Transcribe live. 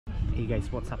Hey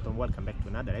guys, what's up and welcome back to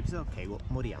another episode of Keigo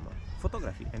Moriyama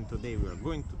Photography, and today we are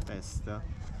going to test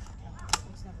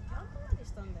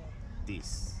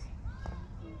this.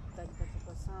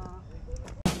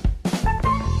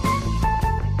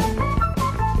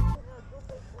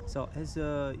 So as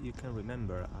you can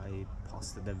remember, I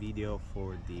posted a video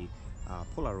for the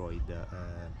Polaroid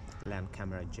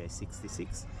Landcamera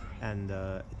J66, and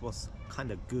it was kind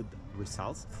of good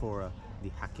results for the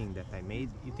hacking that I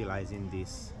made utilizing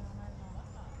these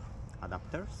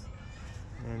adapters,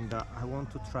 and I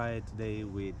want to try today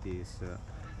with this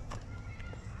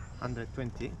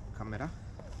 120 camera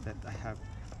that I have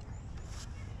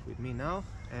with me now,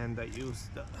 and I used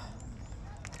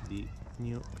the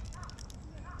new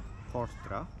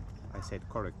Portra, I said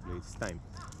correctly this time,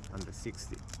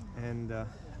 160, and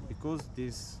because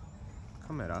this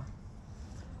camera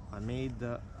I made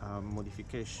a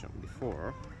modification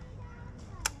before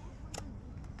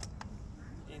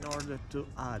in order to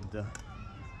add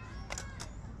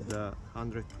the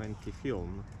 120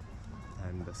 film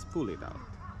and spool it out.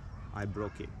 I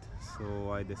broke it,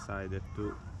 so I decided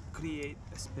to create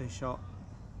a special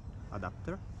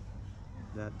adapter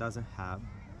that doesn't have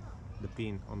the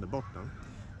pin on the bottom,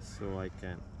 so I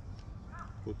can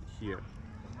put here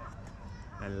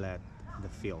and let the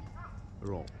film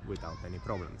roll without any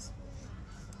problems.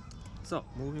 So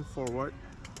moving forward,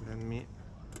 let me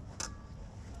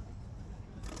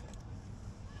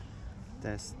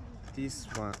test this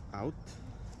one out,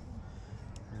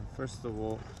 and first of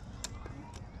all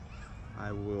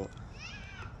I will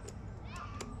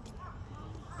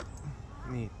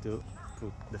need to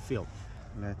put the film.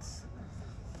 Let's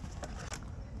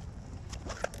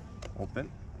open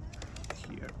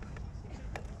here.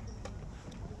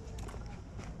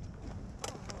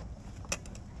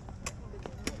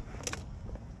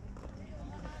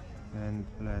 And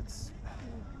let's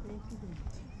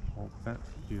open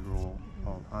the roll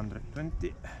of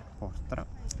 120 Portra.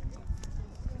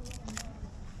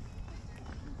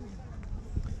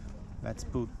 Let's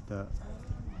put the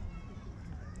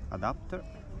adapter,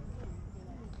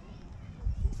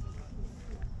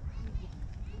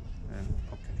 and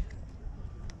okay,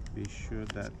 be sure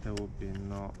that there will be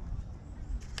no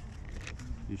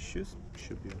issues,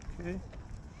 should be okay.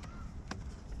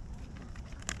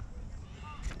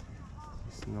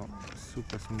 It's not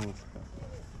super smooth,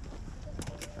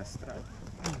 but let's try.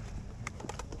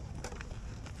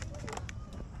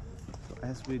 So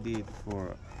as we did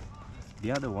for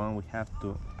the other one, we have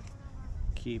to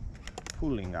keep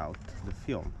pulling out the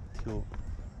film till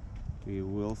we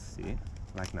will see,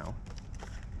 like now,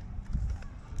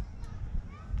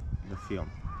 the film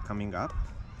coming up,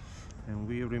 and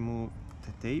we remove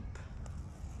the tape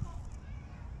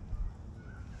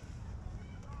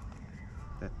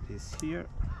that is here.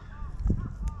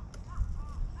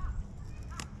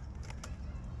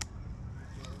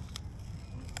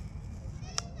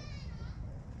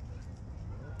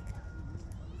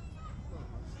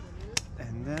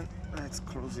 And then let's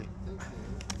close it.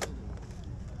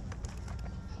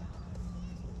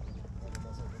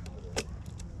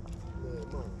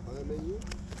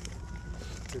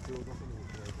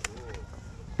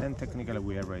 And technically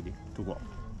we are ready to go.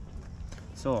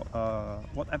 So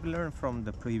what I've learned from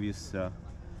the previous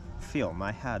film,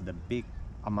 I had a big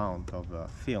amount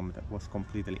of film that was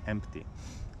completely empty,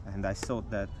 and I thought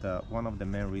that one of the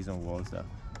main reasons was the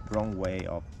wrong way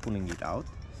of pulling it out,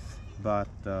 but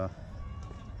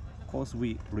because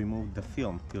we removed the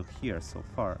film till here so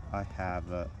far, I have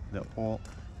the whole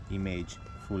image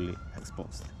fully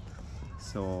exposed.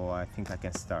 So I think I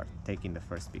can start taking the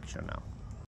first picture now.